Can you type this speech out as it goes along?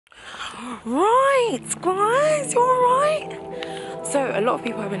Right, guys, you're right. So a lot of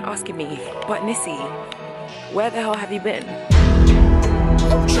people have been asking me, but Nissy, where the hell have you been?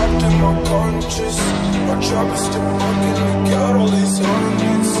 I'm trapped in my conscious. My trap is still working. Look out all these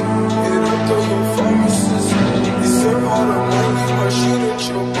hundreds. Hit up the whole pharmacist. They serve all the money. I shoot at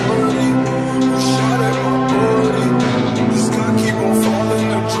your body. You shot at my body. This guy keep on falling.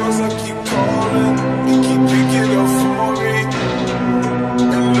 The drugs I keep calling. They keep picking up for me.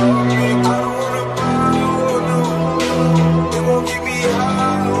 They love me. I don't wanna bow, no. They won't keep me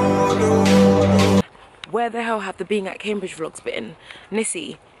high, no. Where the hell have the Being at Cambridge vlogs been?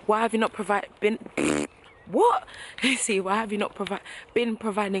 Nissy, why have you not what? Nissy, why have you not been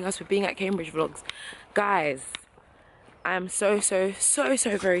providing us with Being at Cambridge vlogs? Guys, I am so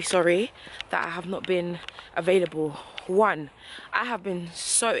very sorry that I have not been available. One, I have been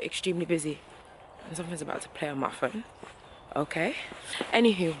so extremely busy. And something's about to play on my phone. Okay?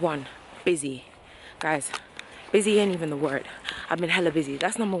 Anywho, one, busy. Guys, busy ain't even the word. I've been hella busy.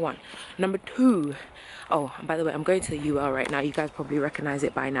 That's number one. Number two, oh, and by the way, I'm going to the UL right now. You guys probably recognize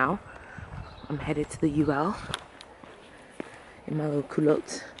it by now. I'm headed to the UL in my little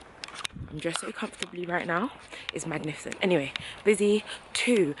culotte. I'm dressed so comfortably right now. It's magnificent. Anyway, busy.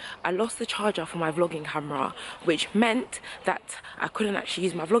 Two, I lost the charger for my vlogging camera, which meant that I couldn't actually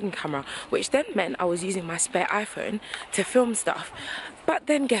use my vlogging camera, which then meant I was using my spare iPhone to film stuff. But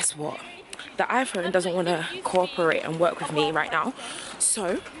then guess what? The iPhone doesn't want to cooperate and work with me right now.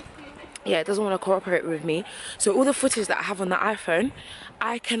 So yeah, it doesn't want to cooperate with me. So all the footage that I have on the iPhone,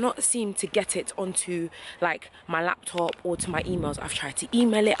 I cannot seem to get it onto like my laptop or to my emails. I've tried to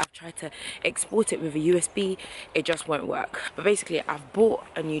email it, I've tried to export it with a USB, it just won't work. But basically I've bought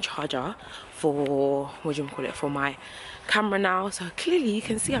a new charger for, what do you call it, for my camera now. So clearly you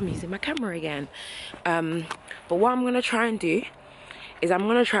can see I'm using my camera again. But what I'm gonna try and do is I'm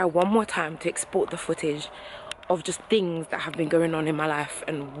gonna try one more time to export the footage of just things that have been going on in my life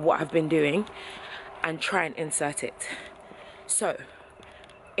and what I've been doing, and try and insert it. So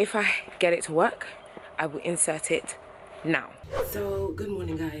if I get it to work, I will insert it now. So good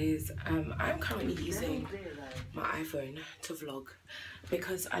morning guys. I'm currently using my iPhone to vlog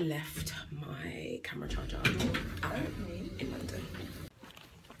because I left my camera charger at home in London.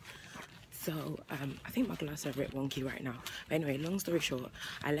 So I think my glasses are a bit wonky right now, but anyway, long story short,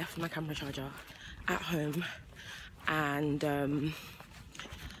 I left my camera charger at home, and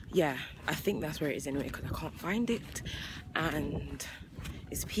yeah, I think that's where it is anyway, because I can't find it, and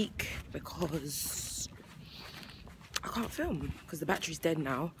it's peak because I can't film because the battery's dead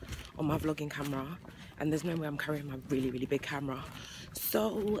now on my vlogging camera, and there's no way I'm carrying my really big camera.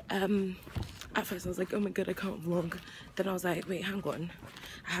 So at first I was like, oh my god, I can't vlog. Then I was like, wait, hang on,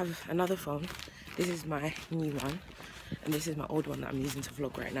 I have another phone. This is my new one, and this is my old one that I'm using to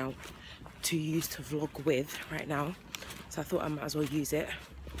vlog right now, to vlog with right now. So I thought I might as well use it,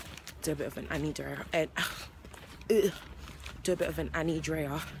 do a bit of an Annie Dreyer,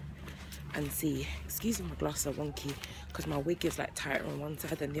 and see. Excuse me, my glasses are wonky because my wig is like tighter on one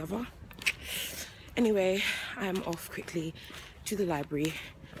side than the other. Anyway, I'm off quickly to the library,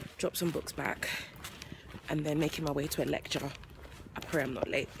 drop some books back, and then making my way to a lecture. I pray I'm not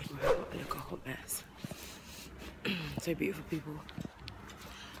late. I look a hot mess. So beautiful, people.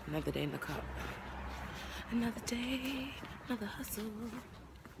 Another day in the cup. Another day, another hustle.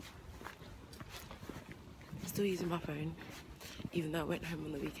 Still using my phone, even though I went home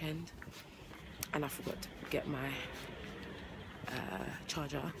on the weekend and I forgot to get my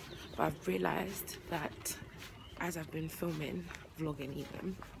charger. But I've realised that as I've been filming, vlogging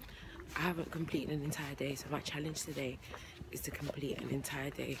even, I haven't completed an entire day. So my challenge today is to complete an entire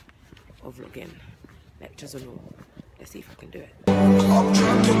day of vlogging, lectures and all. Let's see if I can do it. I'm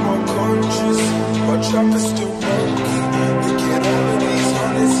trapped in my conscious. My trap is still working. You get all of these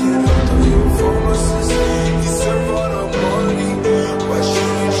hundreds. Hit up the whole pharmacist. You serve all the money. Why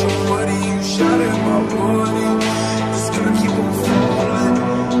shouldn't your money? You shot at my body. This guy keep on falling.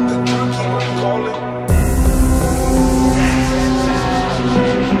 The guy keep on calling.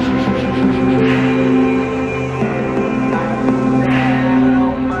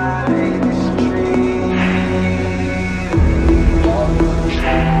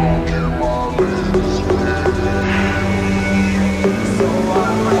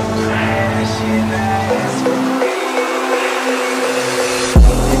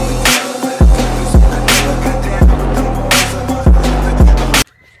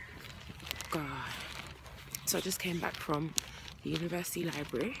 So I just came back from the university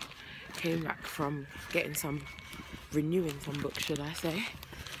library, came back from renewing some books, should I say,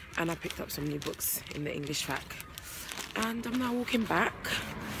 and I picked up some new books in the English fac, and I'm now walking back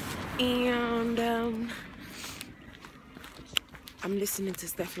And I'm listening to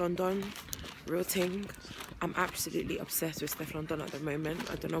Steph London, real thing. I'm absolutely obsessed with Steph London at the moment.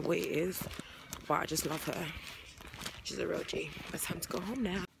 I don't know what it is, but I just love her. She's a real G. It's time to go home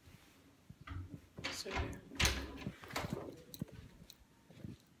now. So,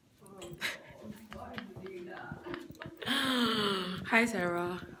 hi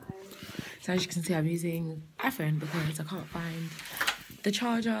Sarah. So as you can see, I'm using iPhone because I can't find the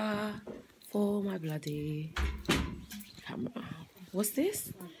charger for my bloody camera. What's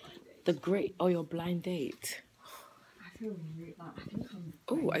this? The great your blind date. I feel really like I think I'm.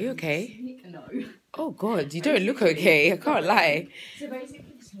 Oh, are you okay? No. Oh God, you don't look okay. I can't lie. So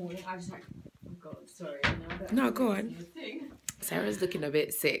basically this morning I was like, oh God, sorry. No, go on. Sarah's looking a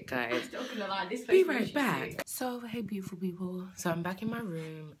bit sick, guys. Be right back. So, hey beautiful people. So I'm back in my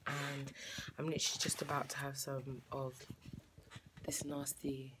room and I'm literally just about to have some of this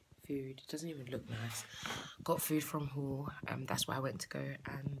nasty food. It doesn't even look nice. Got food from Hall. That's why I went to go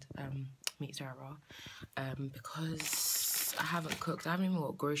and meet Sarah. Because I haven't cooked. I haven't even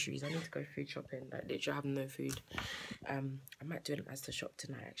got groceries. I need to go food shopping. Like literally I have no food. I might do an Asda shop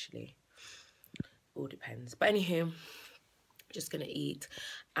tonight actually. All depends. But anywho, just gonna eat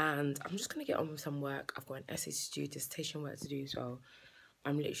and I'm just gonna get on with some work. I've got an essay to do, dissertation work to do, so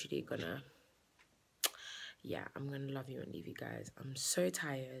I'm literally gonna, yeah, I'm gonna love you and leave you guys. I'm so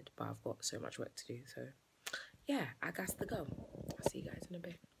tired, but I've got so much work to do, so yeah, I got to go. I'll see you guys in a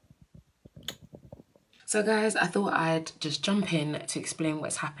bit. So guys, I thought I'd just jump in to explain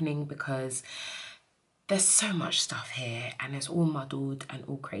what's happening because there's so much stuff here and it's all muddled and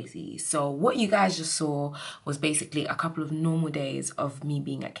all crazy. So what you guys just saw was basically a couple of normal days of me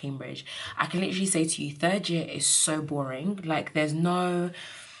being at Cambridge. I can literally say to you, third year is so boring. Like there's no...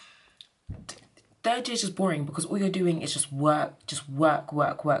 Third year is just boring because all you're doing is just work. So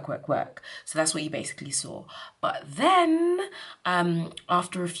that's what you basically saw. But then,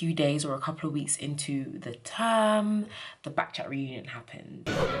 after a few days or a couple of weeks into the term, the Bkchat reunion happened.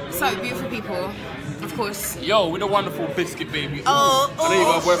 So, beautiful people, of course. Yo, with a wonderful BIISKIT baby. Oh, I know you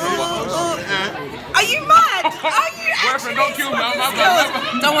got a boyfriend, Are you mad? Are you boyfriend, don't kill me, I'm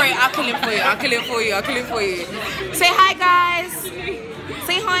mad. Don't worry, I'll kill him for you. I'll kill him for you. I'll kill him for you. Say hi, guys.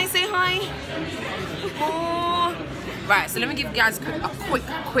 Say hi, say hi. Right, so let me give you guys a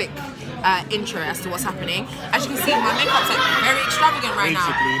quick intro as to what's happening. As you can see, my makeup's like very extravagant right now.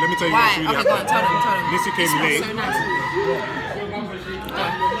 Basically, let me tell you why. what's really Okay, go on, tell them. Nissy came late. So nice.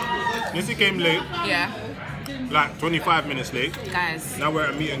 Nissy came late. Yeah. Like 25 minutes late. Guys. Now we're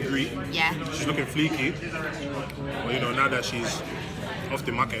at meet and greet. Yeah. She's looking fleeky. Well, you know, now that she's off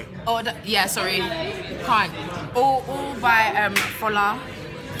the market. Oh, yeah, sorry. Can't. All by Fola,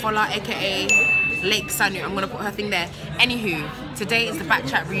 aka Lake Sanu. I'm gonna put her thing there. Anywho, today is the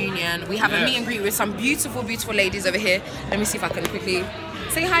Bkchat reunion. We have a meet and greet with some beautiful ladies over here. Let me see if I can quickly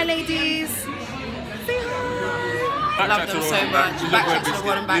say hi, ladies. Say hi. Love them so much. Bkchat to the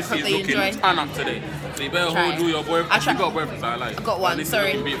world and back. Hope they enjoy. Turn up today. So you better hold your boyfriend. You got a boyfriend, so I like. I got one.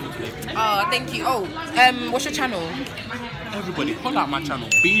 Sorry. Oh, thank you. Oh, what's your channel? Everybody, holla at my channel.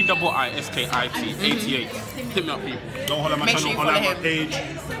 BIISKIT88. Hit me up, people. Don't holla at my Make channel, sure you holla at follow my page.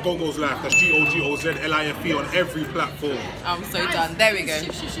 Gogo's Life. That's GOGOZLIFE on every platform. I'm so done. There we go.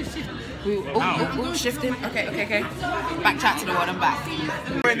 Shifting. Okay. Bkchat to the world and back.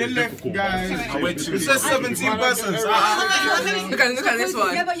 When the left, guys. I went to. It says 17 persons. Look at this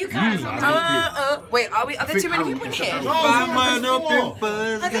one. Yeah, but you can't. Wait, are there too many people in here?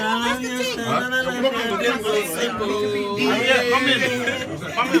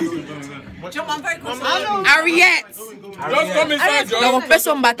 Ariette! Just come inside, Joe.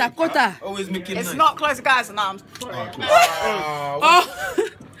 Always making It's not close, guys. No, I'm...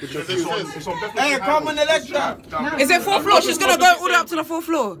 Hey, come on the leg trap. Is it 4th floor? She's gonna go all the way up to the 4th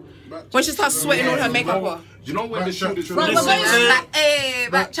floor. When she starts sweating all her makeup off. Do you know where the shoot is from?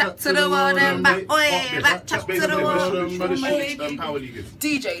 Bkchat to the world and back. Bkchat to the world.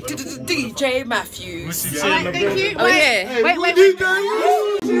 DJ Matthews. Thank you. Oh yeah. Wait. Let's go.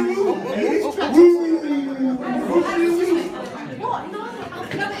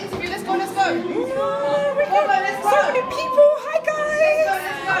 So many people. Hi guys.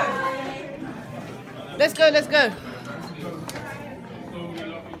 Let's go.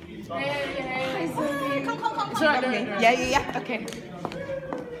 Come. Yeah. Okay.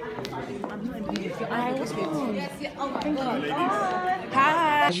 Oh my God.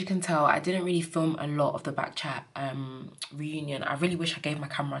 Hi. As you can tell, I didn't really film a lot of the Bkchat reunion. I really wish I gave my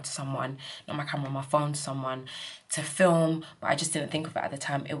camera to someone, not my camera, my phone to someone to film, but I just didn't think of it at the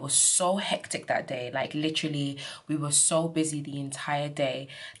time. It was so hectic that day. Like literally, we were so busy the entire day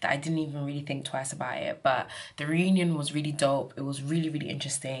that I didn't even really think twice about it. But the reunion was really dope. It was really, really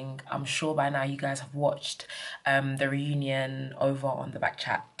interesting. I'm sure by now you guys have watched the reunion over on the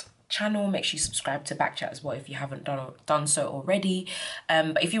Bkchat channel. Make sure you subscribe to Bkchat as well if you haven't done so already.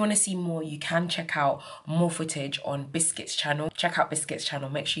 But if you want to see more, you can check out more footage on BIISKIT's channel. Check out BIISKIT's channel.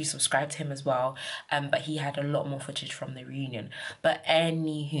 Make sure you subscribe to him as well. But he had a lot more footage from the reunion. But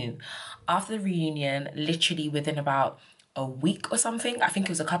anywho, after the reunion, literally within about a week or something, I think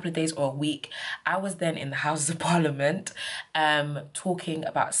it was a couple of days or a week, I was then in the Houses of Parliament talking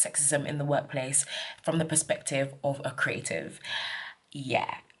about sexism in the workplace from the perspective of a creative.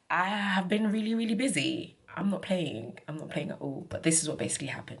 Yeah, I have been really, really busy. I'm not playing at all, but this is what basically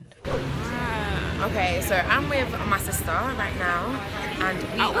happened. Okay, so I'm with my sister right now, and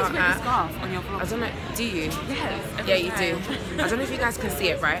we are at... scarf on your vlog. I don't know, do you? Yes. Yeah, you do. I don't know if you guys can see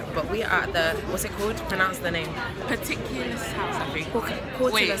it, right? But we are at the, what's it called? Pronounce the name. Particulars house, I think.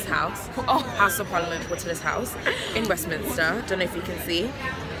 Portillo's House. Oh. House of Parliament, Portillo's House in Westminster. Don't know if you can see.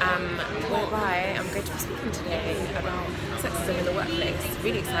 Whereby I'm going to be speaking today about sexism in the workplace.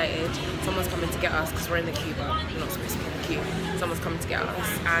 Really excited. Someone's coming to get us because we're in the queue, but we're not supposed to be in the queue. Someone's coming to get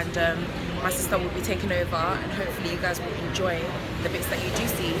us, and my sister will be taking over, and hopefully you guys will enjoy the bits that you do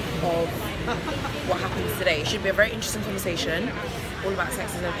see of what happens today. It should be a very interesting conversation, all about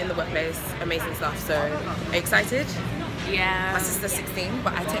sexism in the workplace. Amazing stuff. So, are you excited? Yeah. My sister's 16,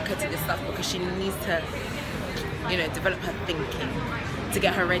 but I take her to this stuff because she needs to, you know, develop her thinking to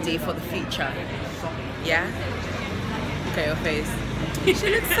get her ready for the future. Yeah? Okay, your face. She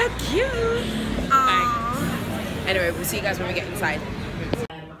looks so cute. Aww. Anyway, we'll see you guys when we get inside.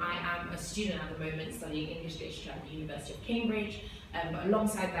 I am a student at the moment studying English literature at the University of Cambridge. But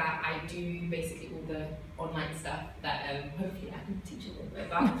alongside that, I do basically all the online stuff that hopefully I can teach a little bit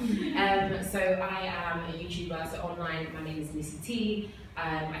about. So I am a YouTuber, so online my name is Nissy.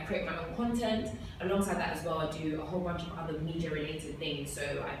 I create my own content. Alongside that as well, I do a whole bunch of other media related things. So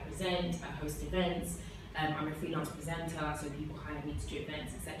I present, I host events, I'm a freelance presenter, so people hire me to do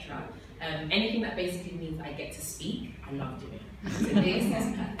events, etc. Anything that basically means I get to speak, I love doing. So this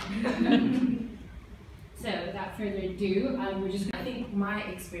is perfect. So without further ado, I think my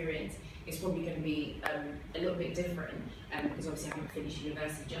experience is probably going to be a little bit different because obviously I haven't finished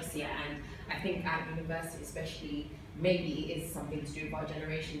university just yet, and I think at university especially, maybe it is something to do with our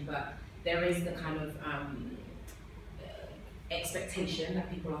generation, but there is the kind of expectation that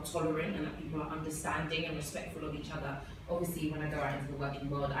people are tolerant and that people are understanding and respectful of each other. Obviously when I go out into the working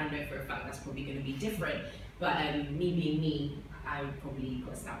world, I know for a fact that's probably going to be different, but me being me, I would probably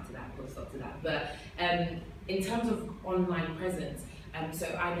put a stop to that. But in terms of online presence, so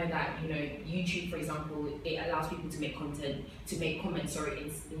I know that, you know, YouTube, for example, it allows people to make content, to make comments,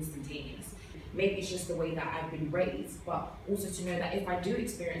 instantaneous. Maybe it's just the way that I've been raised, but also to know that if I do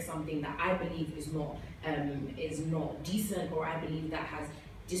experience something that I believe is not decent, or I believe that has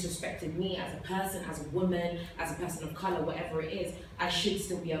disrespected me as a person, as a woman, as a person of color, whatever it is, I should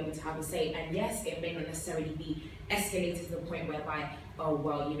still be able to have a say. And yes, it may not necessarily be escalated to the point whereby, oh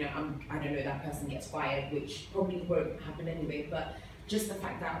well, you know, I don't know, that person gets fired, which probably won't happen anyway, but just the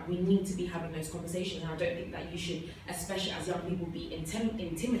fact that we need to be having those conversations. And I don't think that you should, especially as young people, be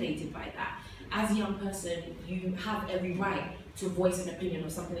intimidated by that. As a young person, you have every right to voice an opinion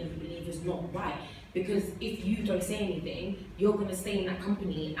of something that you believe is not right. Because if you don't say anything, you're going to stay in that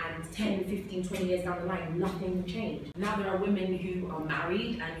company, and 10, 15, 20 years down the line, nothing will change. Now there are women who are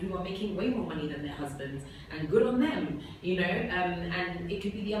married and who are making way more money than their husbands, and good on them, you know, and it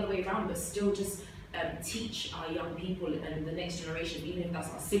could be the other way around, but still just teach our young people and the next generation, even if that's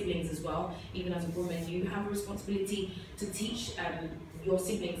our siblings as well. Even as a woman, you have a responsibility to teach your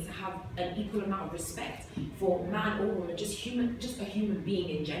siblings to have an equal amount of respect for man or woman, just a human being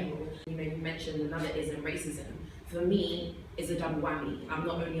in general. You know, you mentioned another ism, racism. For me, it's a double whammy. I'm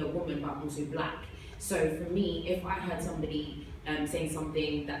not only a woman, but I'm also black. So for me, if I heard somebody saying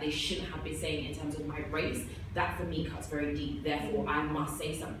something that they shouldn't have been saying in terms of my race, that for me cuts very deep. Therefore, I must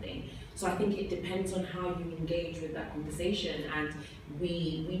say something. So I think it depends on how you engage with that conversation, and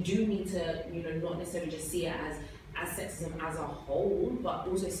we do need to, you know, not necessarily just see it as sexism as a whole, but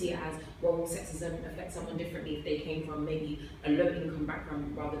also see it as, well, sexism affects someone differently if they came from maybe a low income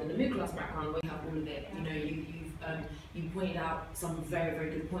background rather than a middle class background, where you have all of it. You know, you pointed out some very,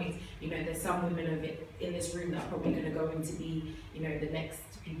 very good points. You know, there's some women of it in this room that are probably going to go into be, you know, the next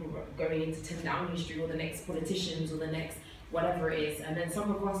people going into 10 Downing Street, or the next politicians, or the next whatever it is. And then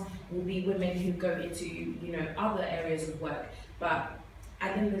some of us will be women who go into, you know, other areas of work. But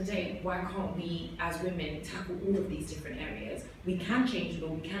at the end of the day, why can't we as women tackle all of these different areas? We can change law,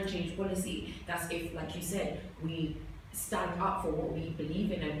 we can change policy. That's if, like you said, we stand up for what we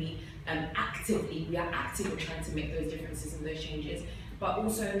believe in, and we are active in trying to make those differences and those changes. But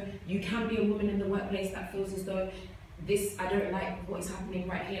also, you can be a woman in the workplace that feels as though I don't like what is happening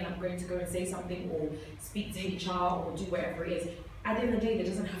right here, and I'm going to go and say something or speak to HR or do whatever it is. At the end of the day, there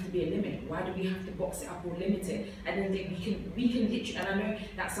doesn't have to be a limit. Why do we have to box it up or limit it? At the end of the day, we can literally, and I know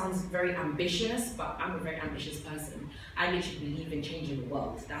that sounds very ambitious, but I'm a very ambitious person. I literally believe in changing the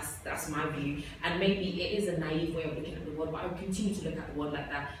world. That's my view. And maybe it is a naive way of looking at the world, but I will continue to look at the world like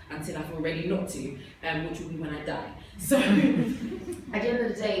that until I feel ready not to, which will be when I die. So at the end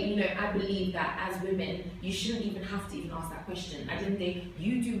of the day, you know, I believe that as women, you shouldn't even have to even ask that question. At the end of the day,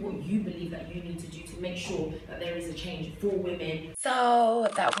 you do what you believe that you need to do to make sure that there is a change for women. So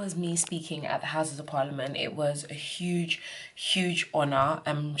that was me speaking at the Houses of Parliament. It was a huge honour.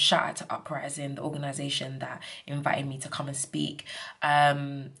 Shout out to Uprising, the organisation that invited me to come and speak.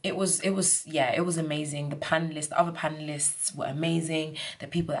 It was amazing. The other panelists were amazing. The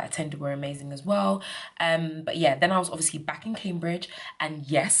people that attended were amazing as well. But yeah, then I was obviously back in Cambridge, and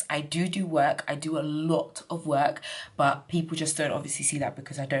yes, I do work. I do a lot of work, but people just don't obviously see that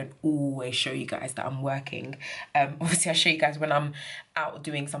because I don't always show you guys that I'm working. Obviously I show you guys when I'm out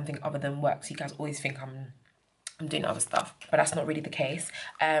doing something other than work, so you guys always think I'm doing other stuff, but that's not really the case.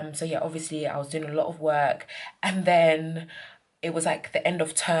 So yeah, obviously I was doing a lot of work, and then it was like the end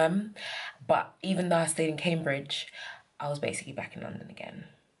of term, but even though I stayed in Cambridge, I was basically back in London again.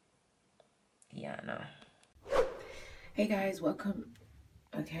 Yeah, no. Hey guys, welcome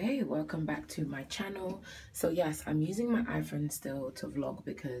back to my channel. So yes, I'm using my iPhone still to vlog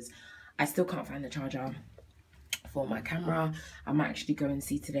because I still can't find the charger for my camera. I might actually go and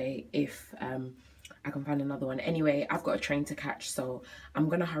see today if I can find another one. Anyway, I've got a train to catch, so I'm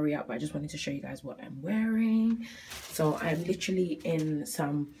gonna hurry up, but I just wanted to show you guys what I'm wearing. So I'm literally in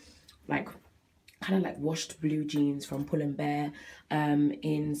some like kind of like washed blue jeans from Pull & Bear,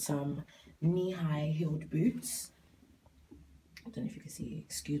 in some knee-high heeled boots. I don't know if you can see,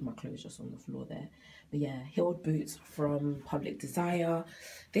 excuse my clothes just on the floor there. But yeah, heeled boots from Public Desire.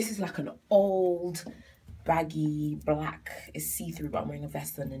 This is like an old baggy black, it's see-through, but I'm wearing a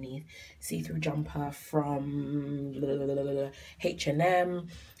vest underneath, see-through jumper from H&M,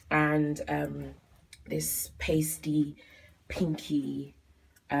 and this pasty pinky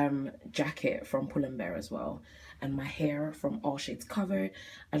jacket from Pull & Bear as well, and my hair from All Shades Covered.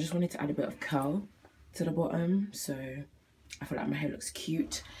 I just wanted to add a bit of curl to the bottom, so I feel like my hair looks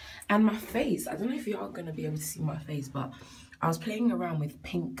cute. And my face, I don't know if you are going to be able to see my face, but I was playing around with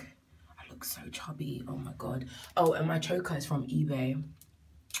pink. I look so chubby, oh my god. Oh, and my choker is from eBay.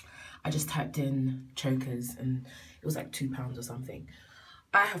 I just typed in chokers and it was like £2 or something.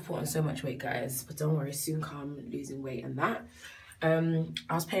 I have put on so much weight, guys, but don't worry, soon come losing weight and that.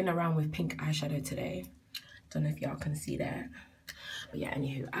 I was playing around with pink eyeshadow today. Don't know if y'all can see that. But yeah,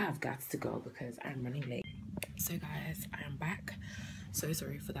 anywho, I have got to go because I'm running late. So guys, I am back. So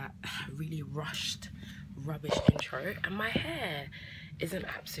sorry for that really rushed, rubbish intro. And my hair is an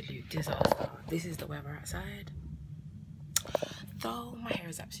absolute disaster. This is the weather outside. Though my hair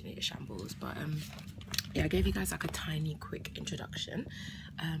is absolutely a shambles. But yeah, I gave you guys like a tiny quick introduction.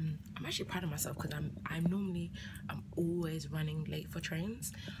 I'm actually proud of myself because I'm always running late for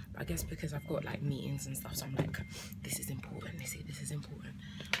trains, but I guess because I've got like meetings and stuff, so I'm like, this is important, Nissy, this is important.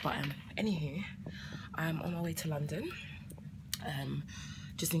 But anywho, I'm on my way to London.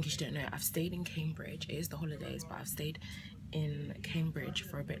 Just in case you don't know, I've stayed in Cambridge. It is the holidays, but I've stayed in Cambridge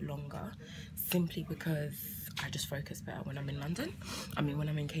for a bit longer, simply because I just focus better when I'm in London. I mean, when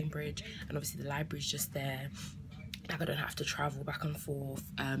I'm in Cambridge, and obviously the library's just there. Like, I don't have to travel back and forth.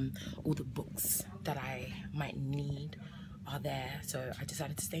 All the books that I might need are there. So I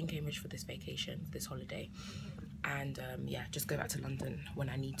decided to stay in Cambridge for this vacation, this holiday. And yeah, just go back to London when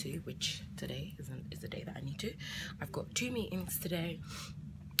I need to, which today is the day that I need to. I've got 2 meetings today.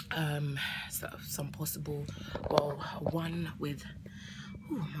 So some possible, well, one with,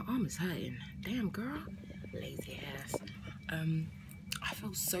 ooh, my arm is hurting. Damn, girl. Lazy ass. I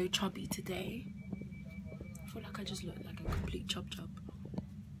feel so chubby today. I feel like I just look like a complete chub.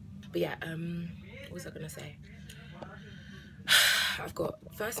 But yeah, what was I gonna say? I've got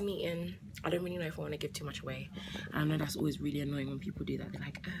first meeting. I don't really know if I want to give too much away. I know that's always really annoying when people do that. They're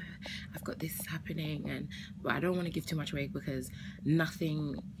like, I've got this happening, but I don't want to give too much away because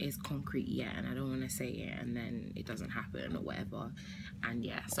nothing is concrete yet, and I don't want to say it and then it doesn't happen or whatever. And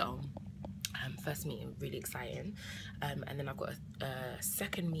yeah, so First meeting, really exciting. And then I've got a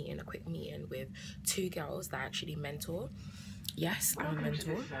second meeting, a quick meeting with 2 girls that I actually mentor. Yes, I'm a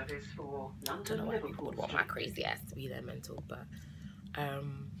mentor. I don't know why people would want my crazy ass to be their mentor, but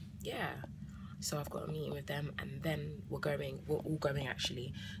yeah. So I've got a meeting with them, and then we're all going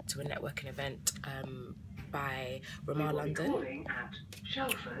actually to a networking event by Ramar London.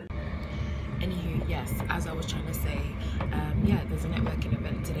 Anywho, yes, as I was trying to say, yeah, there's a networking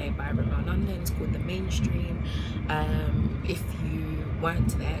event today by Ramar London. It's called The Mainstream. If you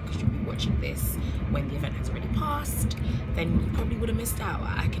weren't there, because you'll be watching this when the event has already passed, then you probably would have missed out.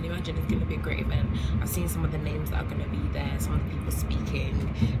 I can imagine it's going to be a great event. I've seen some of the names that are going to be there, some of the people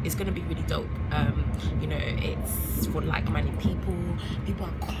speaking. It's going to be really dope. You know, it's for like-minded people. People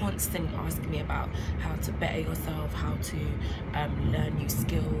are constantly asking me about how to better yourself, how to learn new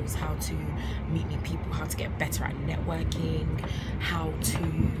skills, how to meet new people, how to get better at networking, how to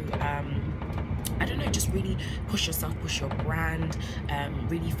I don't know, just really push yourself, push your brand,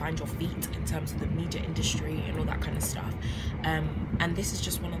 really find your feet in terms of the media industry and all that kind of stuff. And this is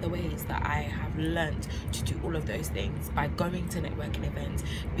just one of the ways that I have learned to do all of those things by going to networking events,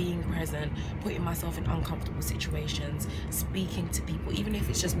 being present, putting myself in uncomfortable situations, speaking to people. Even if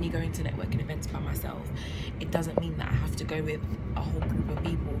it's just me going to networking events by myself, it doesn't mean that I have to go with a whole group of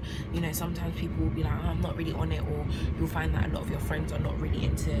people. You know, sometimes people will be like, oh, I'm not really on it, or you'll find that a lot of your friends are not really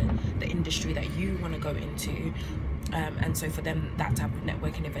into the industry that you want to go into, and so for them that type of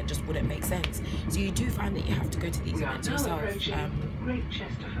networking event just wouldn't make sense. So you do find that you have to go to these events yourself,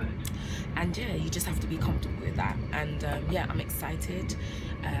 and yeah, you just have to be comfortable with that. And yeah, I'm excited.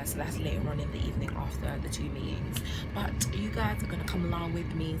 So that's later on in the evening after the 2 meetings, but you guys are gonna come along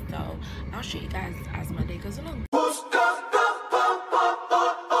with me, so I'll show you guys as my day goes along.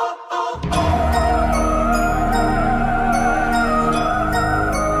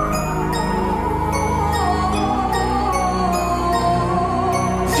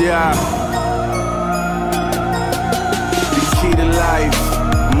 Yeah. The key to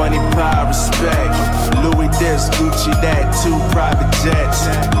life, money, power, respect. Louis this, Gucci that, 2 private jets.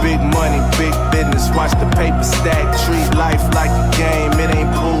 Big money, big business, watch the paper stack. Treat life like a game, it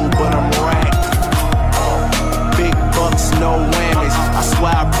ain't pool, but I'm racked. Big bucks, no whammies. I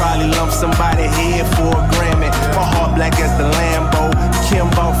swear I probably lump somebody head for a Grammy. My heart black as the Lambo,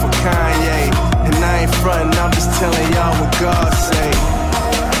 Kimbo for Kanye. And I ain't frontin', I'm just telling y'all what God say.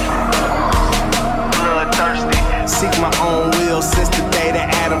 Thirsty. Seek my own will since the day that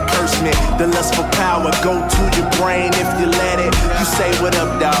Adam cursed me. The lust for power go to your brain if you let it. You say what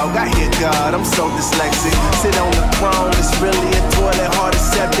up, dog, I hear God, I'm so dyslexic. Sit on the throne, it's really a toilet, heart is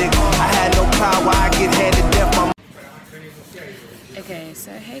septic. I had no power, I get handed death. Okay,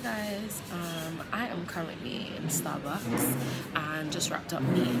 so hey guys, I am currently in Starbucks and just wrapped up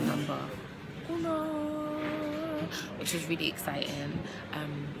meeting number 1, which was really exciting.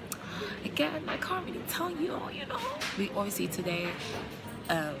 Again, I can't really tell you all, you know. We obviously today,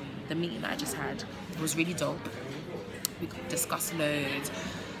 the meeting that I just had was really dope. We discussed loads,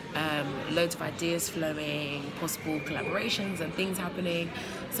 loads of ideas flowing, possible collaborations and things happening.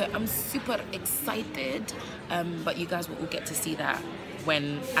 So I'm super excited, but you guys will all get to see that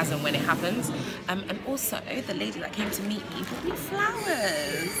as and when it happens. And also, the lady that came to meet me brought me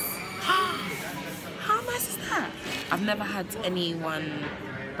flowers. How nice is that? I've never had anyone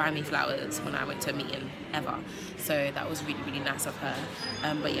buy me flowers when I went to a meeting ever, so that was really, really nice of her.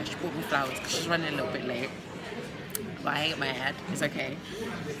 But yeah, she bought me flowers because she's running a little bit late, but I ain't my head, it's okay.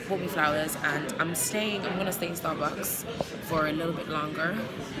 Bought me flowers, and I'm gonna stay in Starbucks for a little bit longer.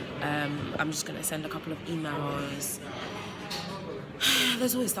 I'm just gonna send a couple of emails.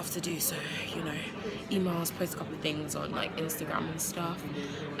 There's always stuff to do, so you know, emails, post a couple of things on like Instagram and stuff,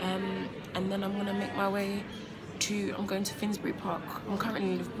 and then I'm gonna make my way I'm going to Finsbury Park. I'm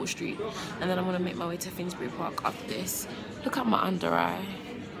currently in Liverpool Street, and then I'm going to make my way to Finsbury Park after this. Look at my under eye.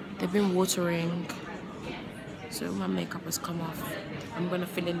 They've been watering, so my makeup has come off. I'm going to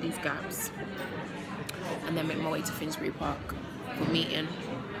fill in these gaps and then make my way to Finsbury Park for meeting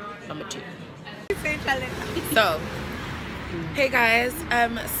number 2. So, hey guys,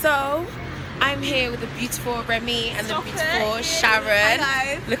 so I'm here with the beautiful Remy and the beautiful Sharon.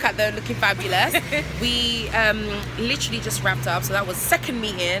 Hi guys. Look at them looking fabulous. We literally just wrapped up, so that was second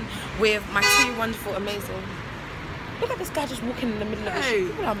meeting with my 2 wonderful, amazing. Look at this guy just walking in the middle of the street.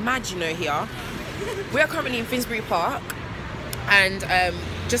 People are mad, you know, here. We are currently in Finsbury Park, and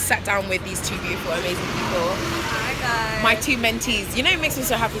just sat down with these 2 beautiful, amazing people. Hi guys. My 2 mentees. You know, it makes me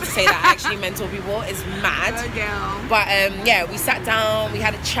so happy to say that I actually mentor people. It's mad. Oh, girl. But yeah, we sat down, we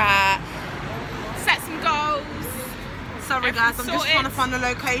had a chat. Set some goals. Sorry guys, I'm just trying to find the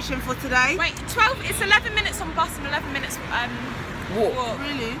location for today. Wait, 12, it's 11 minutes on bus and 11 minutes walk.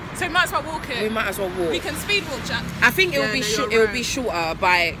 Really? So we might as well walk it. We might as well walk. We can speed walk, Jack. I think it will be it will be shorter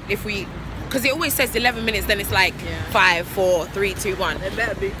by if we, because it always says 11 minutes, then it's like 5, 4, 3, 2, 1. It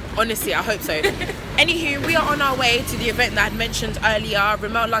better be. Honestly, I hope so. Anywho, we are on our way to the event that I had mentioned earlier,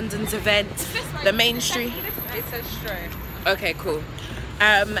 Ramel London's event, the Main Street. It says straight. Okay, cool.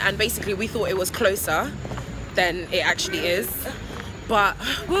 And basically we thought it was closer than it actually is, but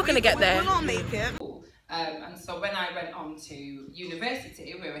we're gonna get there. We'll make it. And so when I went on to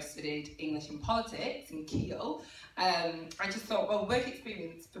university, where I studied English and politics in Kiel, I just thought, well, work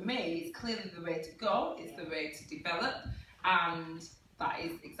experience for me is clearly the way to go, it's the way to develop, and that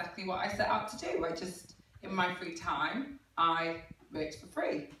is exactly what I set out to do. I just, in my free time, I worked for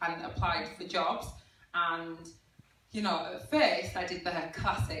free and applied for jobs, and you know, at first I did the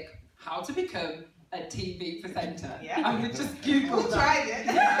classic, how to become a TV presenter. Yeah. I would just Google that. Tried it.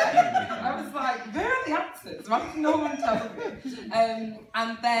 Yeah. I was like, where are the answers? Why did no one tell me?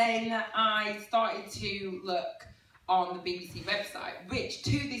 And then I started to look on the BBC website, which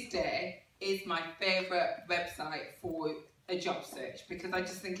to this day is my favourite website for a job search, because I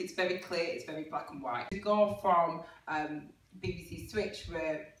just think it's very clear, it's very black and white. To go from BBC Switch,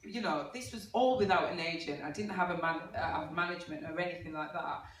 where, you know, this was all without an agent, I didn't have a management or anything like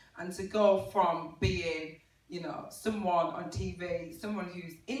that, and to go from being, you know, someone on TV, someone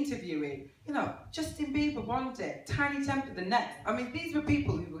who's interviewing, you know, Justin Bieber one day, Tiny Temper the next. I mean, these were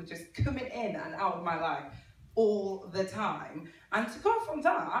people who were just coming in and out of my life all the time, and to go from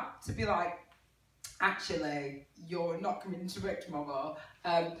that to be like, actually, you're not coming to work tomorrow,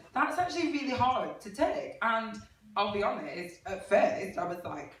 that's actually really hard to take. And I'll be honest, at first I was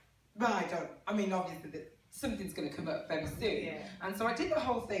like, well, I mean, obviously something's going to come up very soon. Yeah. And so I did the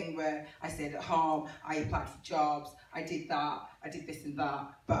whole thing where I stayed at home, I applied for jobs, I did that, I did this and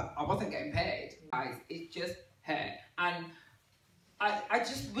that, but I wasn't getting paid. Guys, it just hurt. And I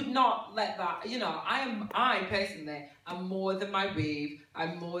just would not let that, you know, I personally am more than my weave,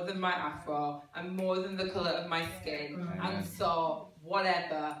 I'm more than my afro, I'm more than the colour of my skin, and so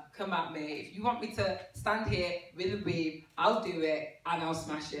whatever, come at me. If you want me to stand here with a weave, I'll do it and I'll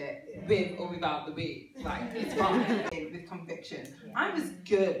smash it, with or without the weave. Like, it's fine. With conviction. I was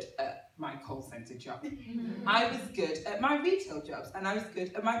good at my call centre job. I was good at my retail jobs, and I was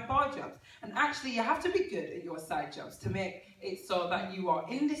good at my bar jobs. And actually, you have to be good at your side jobs to make it so that you are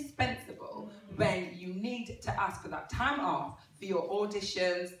indispensable when you need to ask for that time off for your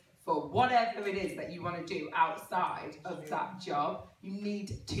auditions, for whatever it is that you want to do outside of that job. You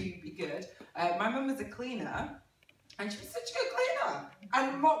need to be good. My mum was a cleaner, and she was such a good cleaner.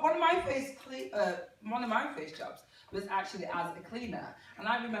 And one of my first jobs was actually as a cleaner. And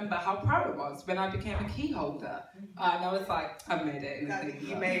I remember how proud I was when I became a key holder. And I was like, I've made it.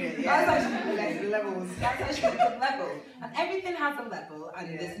 You made it, yeah. That's actually levels. That's actually a good level. And everything has a level,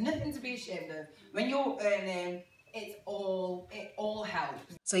 and there's nothing to be ashamed of. When you're earning, it all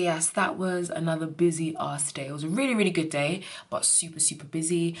helps. So yes, that was another busy ass day. It was a really, really good day, but super, super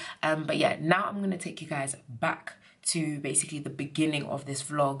busy. But yeah, now I'm gonna take you guys back to basically the beginning of this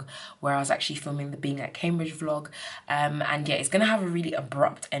vlog, where I was actually filming the Being at Cambridge vlog. And yeah, it's gonna have a really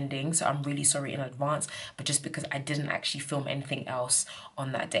abrupt ending, so I'm really sorry in advance, but just because I didn't actually film anything else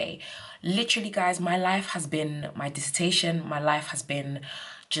on that day. Literally guys, my life has been my dissertation, my life has been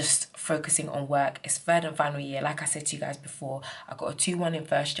just focusing on work. It's third and final year. Like I said to you guys before, I got a 2-1 in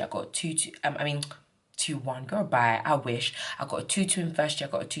first year, I got a 2-1, girl, bye, I wish. I got a 2-2 in first year,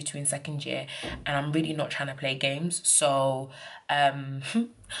 I got a 2-2 in second year, and I'm really not trying to play games, so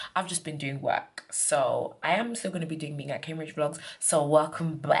I've just been doing work. So I am still going to be doing Being at Cambridge vlogs, so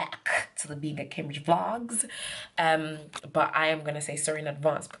welcome back to the Being at Cambridge vlogs. But I am going to say sorry in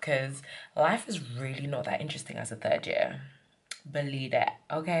advance, because life is really not that interesting as a third year. Believe it,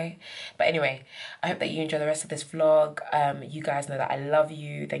 okay? But anyway, I hope that you enjoy the rest of this vlog. You guys know that I love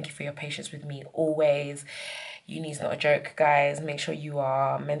you. Thank you for your patience with me always. Uni's not a joke, guys. Make sure you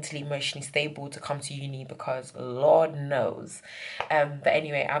are mentally, emotionally stable to come to uni, because Lord knows. But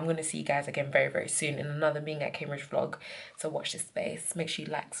anyway, I'm going to see you guys again very, very soon in another Being at Cambridge vlog. So watch this space. Make sure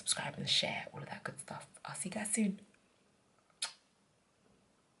you like, subscribe and share, all of that good stuff. I'll see you guys soon.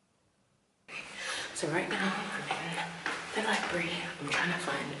 So right now, the library, I'm trying to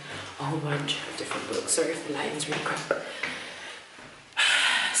find a whole bunch of different books. Sorry if the lighting's really crap.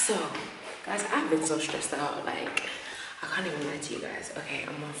 So, guys, I've been so stressed out, like, I can't even lie to you guys. Okay,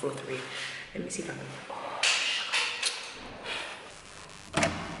 I'm on floor 3. Let me see if I can,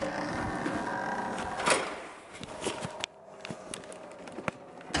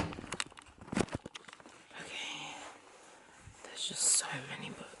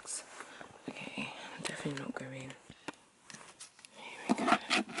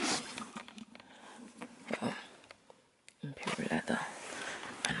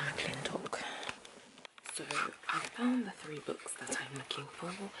 books that I'm looking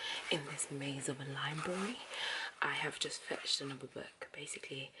for in this maze of a library. I have just fetched another book.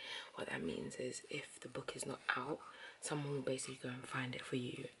 Basically, what that means is if the book is not out, someone will basically go and find it for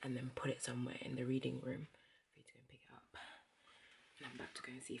you and then put it somewhere in the reading room for you to go and pick it up. And I'm about to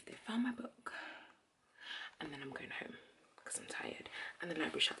go and see if they found my book. And then I'm going home because I'm tired. And the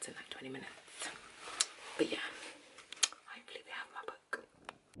library shuts in like 20 minutes. But yeah, hopefully they have my book.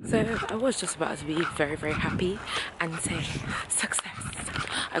 So I was just about to be very, very happy and say success.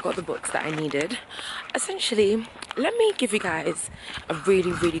 I got the books that I needed. Essentially, let me give you guys a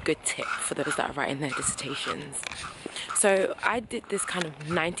really, really good tip for those that are writing their dissertations. So I did this kind of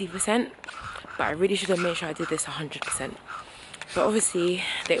 90%, but I really should have made sure I did this 100%. But obviously,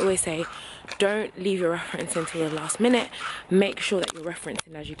 they always say, don't leave your reference until the last minute. Make sure that you're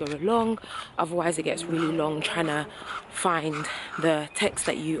referencing as you go along. Otherwise, it gets really long trying to find the text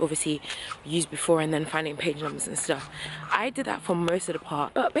that you obviously used before and then finding page numbers and stuff. I did that for most of the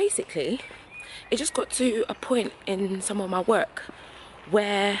part. But basically, it just got to a point in some of my work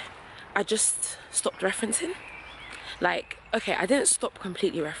where I just stopped referencing. Like, okay, I didn't stop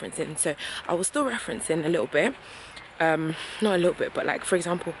completely referencing. So I was still referencing a little bit. Not a little bit, but like for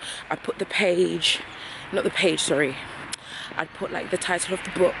example, I put the page, not the page, sorry, I'd put like the title of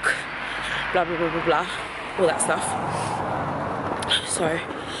the book, blah blah blah blah blah, all that stuff. So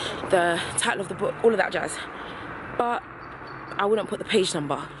the title of the book, all of that jazz, but I wouldn't put the page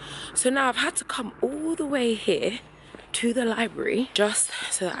number. So now I've had to come all the way here to the library just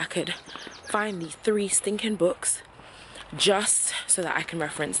so that I could find these 3 stinking books, just so that I can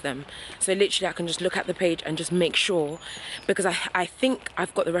reference them. So literally I can just look at the page and just make sure, because I think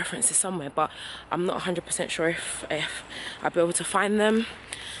I've got the references somewhere, but I'm not 100% sure if I'll be able to find them.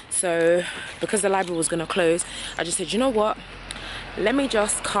 So because the library was gonna close, I just said, you know what, let me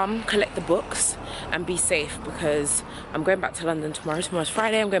just come collect the books and be safe, because I'm going back to London tomorrow. Tomorrow's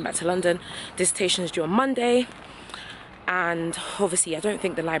Friday, I'm going back to London. Dissertation is due on Monday, and obviously I don't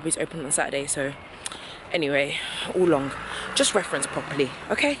think the library's open on Saturday, so anyway, all long, just reference properly,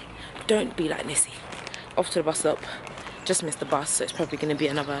 okay? Don't be like Nissy. Off to the bus stop, just missed the bus, so it's probably gonna be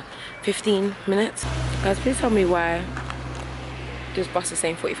another 15 minutes. Guys, please tell me why this bus is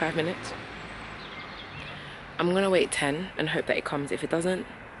saying 45 minutes. I'm gonna wait 10 and hope that it comes. If it doesn't,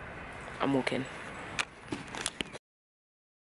 I'm walking.